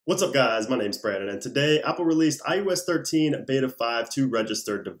What's up guys, my name's Brandon and today Apple released iOS 13 Beta 5 to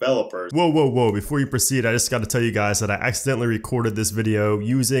registered developers. Whoa, before you proceed, I just got to tell you guys that I accidentally recorded this video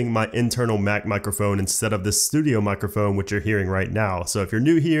using my internal Mac microphone instead of this studio microphone which you're hearing right now. So if you're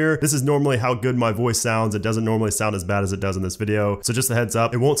new here, this is normally how good my voice sounds. It doesn't normally sound as bad as it does in this video. So just a heads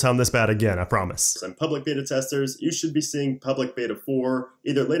up, it won't sound this bad again, I promise. And public beta testers, you should be seeing public beta 4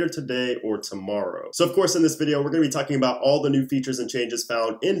 either later today or tomorrow. So of course in this video, we're going to be talking about all the new features and changes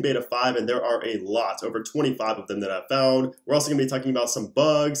found in beta 5, and there are a lot, over 25 of them that I've found. We're also going to be talking about some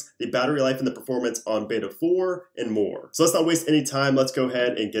bugs, the battery life and the performance on beta 4, and more. So let's not waste any time, let's go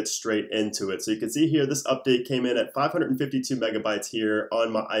ahead and get straight into it. So you can see here, this update came in at 552 megabytes here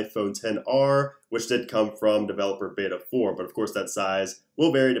on my iPhone XR, which did come from developer beta 4, but of course that size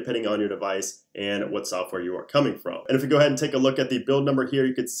will vary depending on your device and what software you are coming from. And if we go ahead and take a look at the build number here,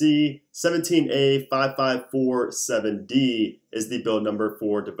 you can see 17A5547D is the build number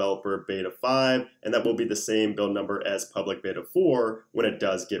for developer beta 5, and that will be the same build number as public beta 4 when it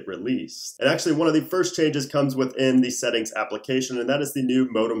does get released. And actually one of the first changes comes within the settings application, and that is the new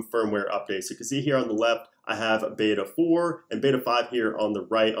modem firmware update. So you can see here on the left, I have beta 4 and beta 5 here on the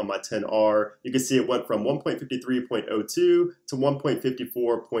right on my XR. You can see it went from 1.53.02 to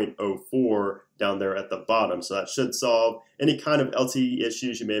 1.54.04 down there at the bottom. So that should solve any kind of LTE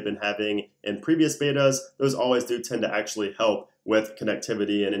issues you may have been having in previous betas. Those always do tend to actually help with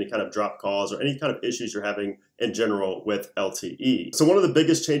connectivity and any kind of drop calls or any kind of issues you're having in general with LTE. So one of the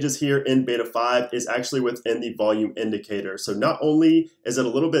biggest changes here in beta 5 is actually within the volume indicator. So not only is it a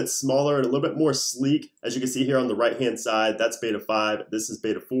little bit smaller and a little bit more sleek, as you can see here on the right hand side, that's beta 5, this is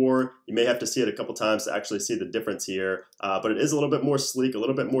beta 4. You may have to see it a couple times to actually see the difference here, but it is a little bit more sleek, a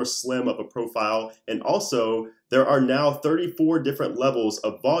little bit more slim of a profile, and also there are now 34 different levels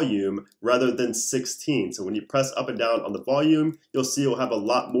of volume rather than 16. So when you press up and down on the volume, you'll see you'll have a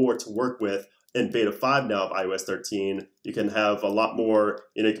lot more to work with in beta 5 now of iOS 13. You can have a lot more,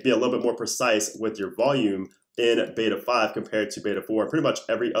 it can be a little bit more precise with your volume in beta 5 compared to beta 4. Pretty much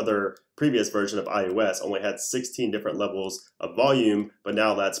every other previous version of iOS only had 16 different levels of volume, but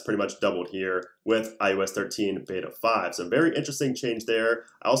now that's pretty much doubled here with iOS 13 beta 5. So very interesting change there.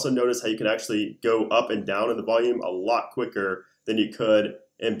 I also noticed how you can actually go up and down in the volume a lot quicker than you could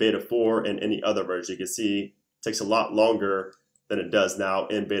in beta 4 and any other version. You can see it takes a lot longer than it does now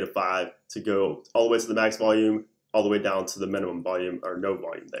in beta 5 to go all the way to the max volume, all the way down to the minimum volume or no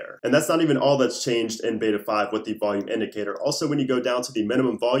volume there. And that's not even all that's changed in beta 5 with the volume indicator. Also, when you go down to the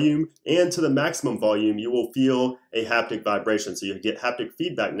minimum volume and to the maximum volume, you will feel a haptic vibration. So you get haptic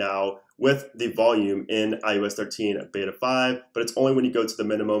feedback now with the volume in iOS 13 beta 5, but it's only when you go to the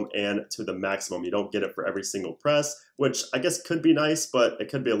minimum and to the maximum. You don't get it for every single press, which I guess could be nice, but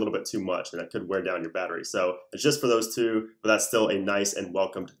it could be a little bit too much and it could wear down your battery. So it's just for those two, but that's still a nice and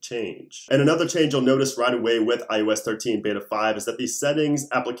welcomed change. And another change you'll notice right away with iOS 13 beta 5 is that the settings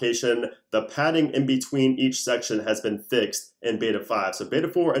application, the padding in between each section has been fixed in beta 5. So beta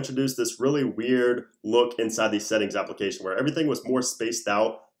 4 introduced this really weird look inside the settings application where everything was more spaced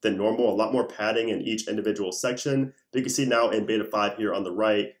out than normal, a lot more padding in each individual section. But you can see now in beta 5 here on the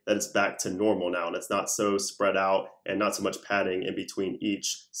right that it's back to normal now, and it's not so spread out and not so much padding in between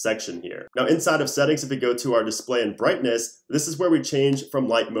each section here. Now inside of settings, if we go to our display and brightness, this is where we change from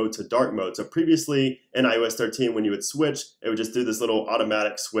light mode to dark mode. So previously in iOS 13, when you would switch, it would just do this little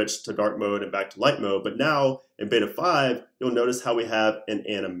automatic switch to dark mode and back to light mode. But now in beta 5, you'll notice how we have an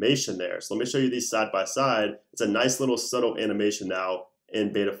animation there. So let me show you these side by side. It's a nice little subtle animation now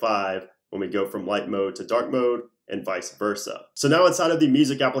in beta 5 when we go from light mode to dark mode and vice versa. So now inside of the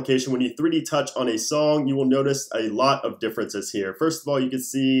music application, when you 3D touch on a song, you will notice a lot of differences here. First of all, you can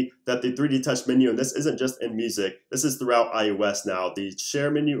see that the 3D touch menu, and this isn't just in music, this is throughout iOS now. The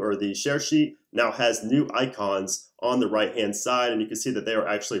share menu or the share sheet now has new icons on the right hand side, and you can see that they are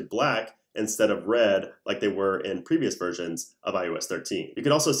actually black instead of red like they were in previous versions of iOS 13. You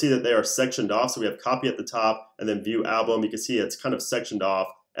can also see that they are sectioned off, so we have copy at the top and then view album. You can see it's kind of sectioned off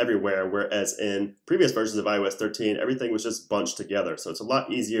everywhere, whereas in previous versions of iOS 13, everything was just bunched together. So it's a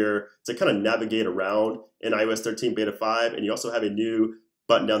lot easier to kind of navigate around in iOS 13 beta 5, and you also have a new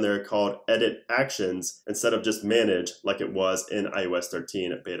button down there called Edit Actions instead of just Manage like it was in iOS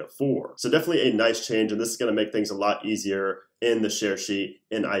 13 beta 4. So definitely a nice change, and this is going to make things a lot easier in the share sheet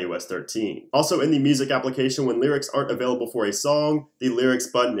in iOS 13. Also in the music application, when lyrics aren't available for a song, the lyrics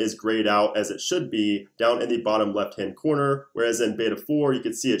button is grayed out as it should be down in the bottom left-hand corner, whereas in beta 4, you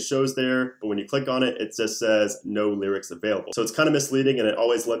can see it shows there, but when you click on it, it just says no lyrics available. So it's kind of misleading, and it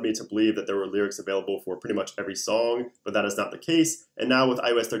always led me to believe that there were lyrics available for pretty much every song, but that is not the case. And now with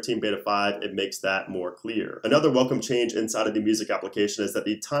iOS 13 beta 5, it makes that more clear. Another welcome change inside of the music application is that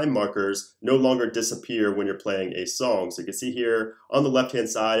the time markers no longer disappear when you're playing a song. So you can see here on the left-hand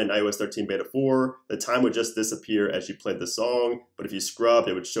side in iOS 13 beta 4, the time would just disappear as you played the song, but if you scrubbed,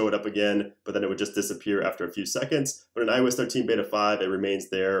 it would show it up again, but then it would just disappear after a few seconds. But in iOS 13 beta 5, it remains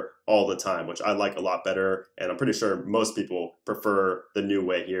there all the time, which I like a lot better, and I'm pretty sure most people prefer the new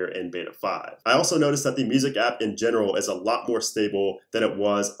way here in beta 5. I also noticed that the music app in general is a lot more stable than it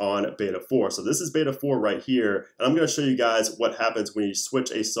was on beta 4. So this is beta 4 right here, and I'm going to show you guys what happens when you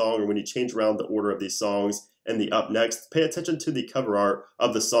switch a song or when you change around the order of these songs in the up next. Pay attention to the cover art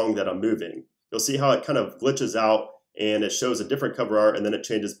of the song that I'm moving. You'll see how it kind of glitches out and it shows a different cover art, and then it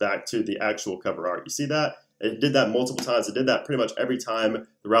changes back to the actual cover art. You see that? It did that multiple times. It did that pretty much every time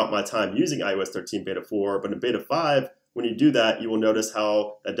throughout my time using iOS 13 beta 4, but in beta 5, when you do that, you will notice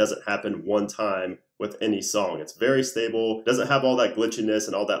how that doesn't happen one time with any song. It's very stable. It doesn't have all that glitchiness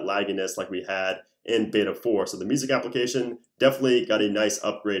and all that lagginess like we had in beta 4. So the music application definitely got a nice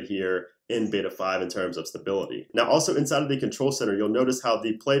upgrade here in beta 5 in terms of stability. Now also inside of the control center, you'll notice how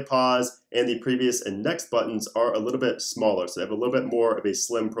the play, pause, and the previous and next buttons are a little bit smaller. So they have a little bit more of a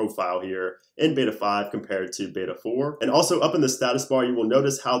slim profile here in beta 5 compared to beta 4. And also up in the status bar, you will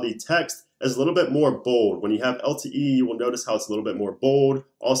notice how the text is a little bit more bold. When you have LTE, you will notice how it's a little bit more bold.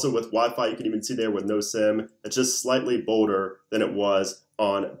 Also with Wi-Fi, you can even see there with no SIM, it's just slightly bolder than it was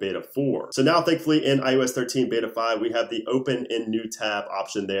on beta 4. So now thankfully in iOS 13 beta 5, we have the open in new tab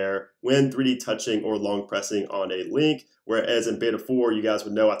option there when 3D touching or long pressing on a link, whereas in beta 4, you guys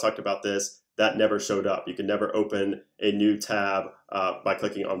would know I talked about this, that never showed up. You can never open a new tab by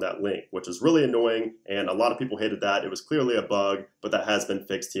clicking on that link, which is really annoying, and a lot of people hated that. It was clearly a bug, but that has been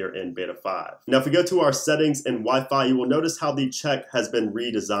fixed here in beta 5. Now if we go to our settings in Wi-Fi, you will notice how the check has been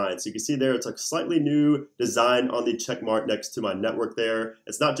redesigned. So you can see there it's a slightly new design on the check mark next to my network there.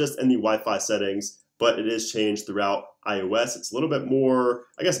 It's not just in the Wi-Fi settings, but it is changed throughout iOS. It's a little bit more,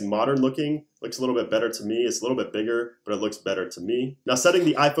 I guess, modern looking. Looks a little bit better to me. It's a little bit bigger, but it looks better to me. Now, setting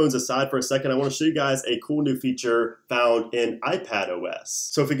the iPhones aside for a second, I want to show you guys a cool new feature found in iPadOS.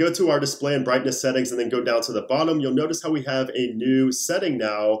 So if we go to our display and brightness settings and then go down to the bottom, you'll notice how we have a new setting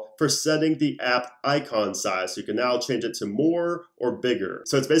now for setting the app icon size. So you can now change it to more or bigger.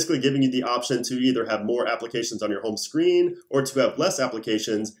 So it's basically giving you the option to either have more applications on your home screen or to have less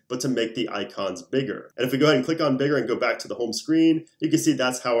applications, but to make the icons bigger. And if we go ahead and click on bigger and go back to the home screen, you can see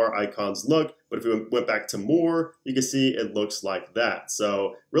that's how our icons look. But if we went back to more, you can see it looks like that.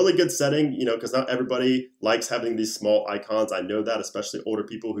 So really good setting, you know, because not everybody likes having these small icons. I know that, especially older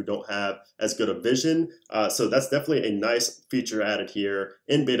people who don't have as good a vision. So that's definitely a nice feature added here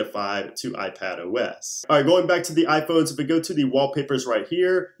in beta 5 to iPadOS. All right, going back to the iPhones, if we go to the wallpapers right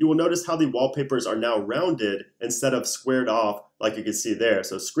here, you will notice how the wallpapers are now rounded instead of squared off like you can see there.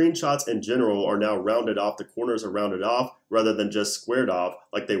 So screenshots in general are now rounded off. The corners are rounded off rather than just squared off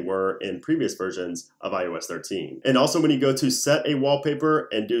like they were in previous versions of iOS 13. And also when you go to set a wallpaper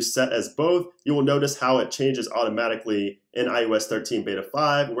and do set as both, you will notice how it changes automatically in iOS 13 beta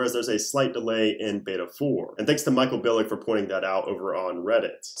 5, whereas there's a slight delay in beta 4. And thanks to Michael Billig for pointing that out over on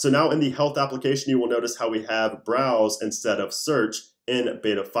Reddit. So now in the health application, you will notice how we have browse instead of search in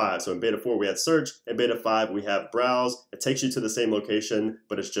beta 5. So in beta 4 we had search, in beta 5 we have browse. It takes you to the same location,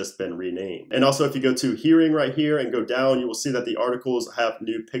 but it's just been renamed. And also if you go to hearing right here and go down, you will see that the articles have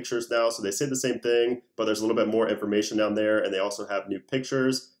new pictures now. So they say the same thing, but there's a little bit more information down there, and they also have new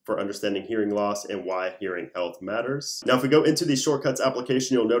pictures for understanding hearing loss and why hearing health matters. Now if we go into the shortcuts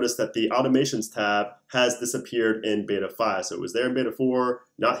application, you'll notice that the automations tab has disappeared in beta 5. So it was there in beta 4,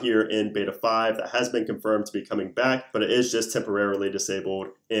 not here in beta 5. That has been confirmed to be coming back, but it is just temporarily disabled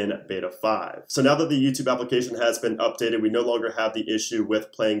in beta 5. So now that the YouTube application has been updated, we no longer have the issue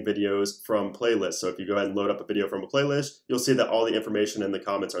with playing videos from playlists. So if you go ahead and load up a video from a playlist, you'll see that all the information in the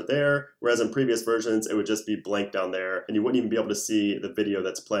comments are there, whereas in previous versions, it would just be blank down there, and you wouldn't even be able to see the video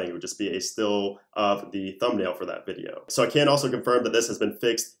that's playing. It would just be a still of the thumbnail for that video. So I can also confirm that this has been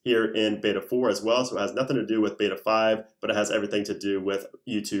fixed here in beta 4 as well, so it has nothing to do with beta 5, but it has everything to do with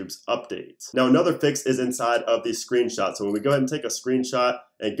YouTube's updates. Now another fix is inside of the screenshot. So when we go ahead and take a screenshot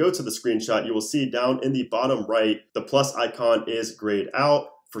and go to the screenshot, you will see down in the bottom right, the plus icon is grayed out.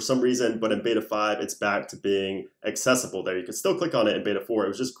 for some reason, but in beta 5, it's back to being accessible there. You can still click on it in beta 4. It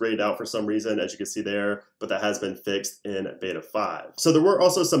was just grayed out for some reason, as you can see there, but that has been fixed in beta 5. So there were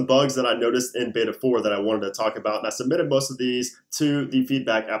also some bugs that I noticed in beta 4 that I wanted to talk about, and I submitted most of these to the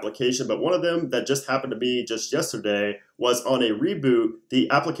feedback application, but one of them that just happened to me just yesterday was on a reboot, the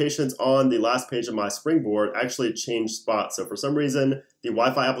applications on the last page of my Springboard actually changed spots. So for some reason, the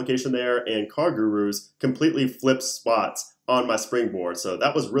Wi-Fi application there and Car Gurus completely flipped spots on my Springboard. So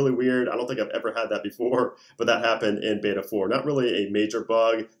that was really weird. I don't think I've ever had that before, but that happened in beta 4. Not really a major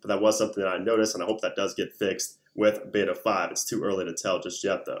bug, but that was something that I noticed, and I hope that does get fixed with beta 5. It's too early to tell just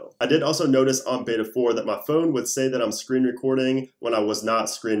yet though. I did also notice on beta 4 that my phone would say that I'm screen recording when I was not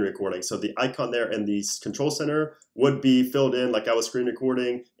screen recording. So the icon there in the control center would be filled in like I was screen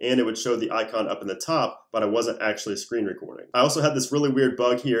recording, and it would show the icon up in the top, but I wasn't actually screen recording. I also had this really weird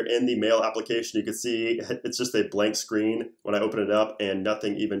bug here in the mail application. You can see it's just a blank screen when I open it up and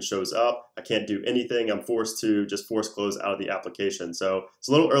nothing even shows up. I can't do anything. I'm forced to just force close out of the application. So it's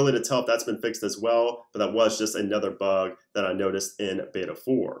a little early to tell if that's been fixed as well, but that was just another bug that I noticed in beta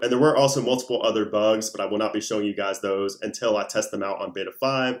 4. And there were also multiple other bugs, but I will not be showing you guys those until I test them out on beta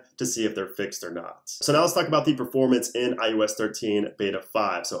 5 to see if they're fixed or not. So now let's talk about the performance in iOS 13 beta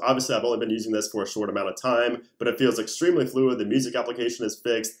 5. So obviously I've only been using this for a short amount of time, but it feels extremely fluid. The music application is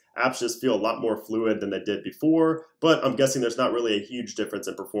fixed. Apps just feel a lot more fluid than they did before, but I'm guessing there's not really a huge difference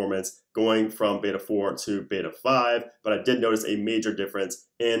in performance going from beta 4 to beta 5, but I did notice a major difference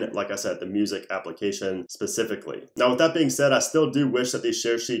in, like I said, the music application specifically. Now with that being said, I still do wish that the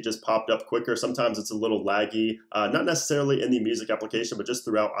share sheet just popped up quicker. Sometimes it's a little laggy, not necessarily in the music application, but just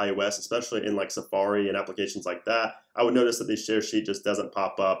throughout iOS, especially in like Safari and applications like that. I would notice that the share sheet just doesn't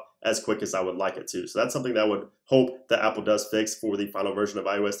pop up as quick as I would like it to. So that's something that I would hope that Apple does fix for the final version of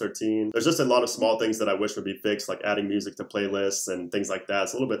iOS 13. There's just a lot of small things that I wish would be fixed, like adding music to playlists and things like that.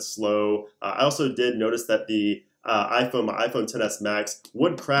 It's a little bit slow. I also did notice that the my iPhone XS Max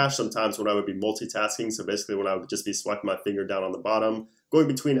would crash sometimes when I would be multitasking. So basically when I would just be swiping my finger down on the bottom, going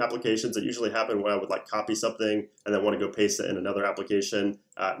between applications. It usually happened when I would like copy something and then want to go paste it in another application.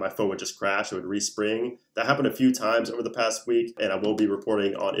 My phone would just crash, it would respring. That happened a few times over the past week, and I will be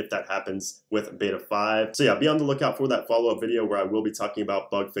reporting on if that happens with beta 5. So yeah, be on the lookout for that follow-up video where I will be talking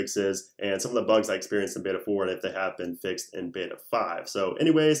about bug fixes and some of the bugs I experienced in beta 4 and if they have been fixed in beta 5. So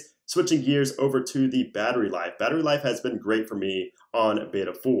anyways, switching gears over to the battery life. Battery life has been great for me on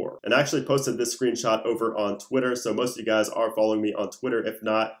beta 4. And I actually posted this screenshot over on Twitter, so most of you guys are following me on Twitter. If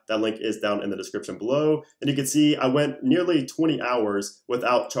not, that link is down in the description below. And you can see I went nearly 20 hours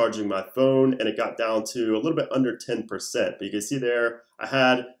without charging my phone, and it got down to a little bit under 10%. But you can see there, I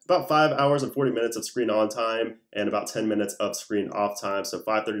had about 5 hours and 40 minutes of screen on time and about 10 minutes of screen off time, so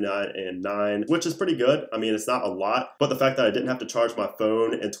 5:39 and 9, which is pretty good. I mean, it's not a lot, but the fact that I didn't have to charge my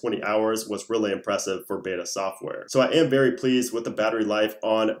phone in 20 hours was really impressive for beta software. So I am very pleased with the battery life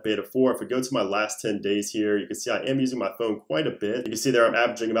on beta 4. If we go to my last 10 days here, you can see I am using my phone quite a bit. You can see there I'm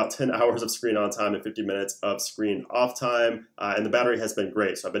averaging about 10 hours of screen on time and 50 minutes of screen off time, and the battery has been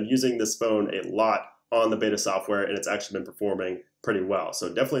great. So I've been using this phone a lot on the beta software, and it's actually been performing pretty well. So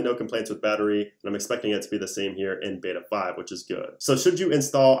definitely no complaints with battery, and I'm expecting it to be the same here in beta 5, which is good. So should you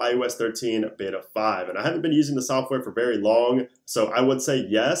install iOS 13 beta 5? And I haven't been using the software for very long, so I would say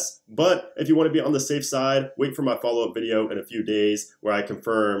yes, but if you want to be on the safe side, wait for my follow-up video in a few days where I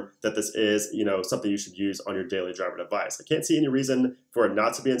confirm that this is, something you should use on your daily driver device. I can't see any reason for it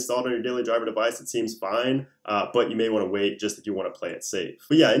not to be installed on your daily driver device. It seems fine, but you may want to wait just if you want to play it safe.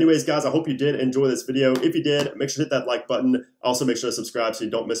 But yeah, anyways, guys, I hope you did enjoy this video. If you did, make sure to hit that like button. Also, make sure to subscribe so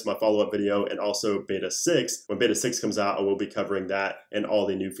you don't miss my follow-up video, and also beta 6. When beta 6 comes out, I will be covering that and all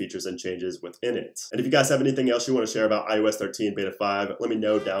the new features and changes within it. And if you guys have anything else you want to share about iOS 13 beta 5, let me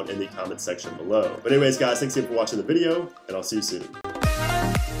know down in the comment section below. But anyways, guys, thanks again for watching the video, and I'll see you soon.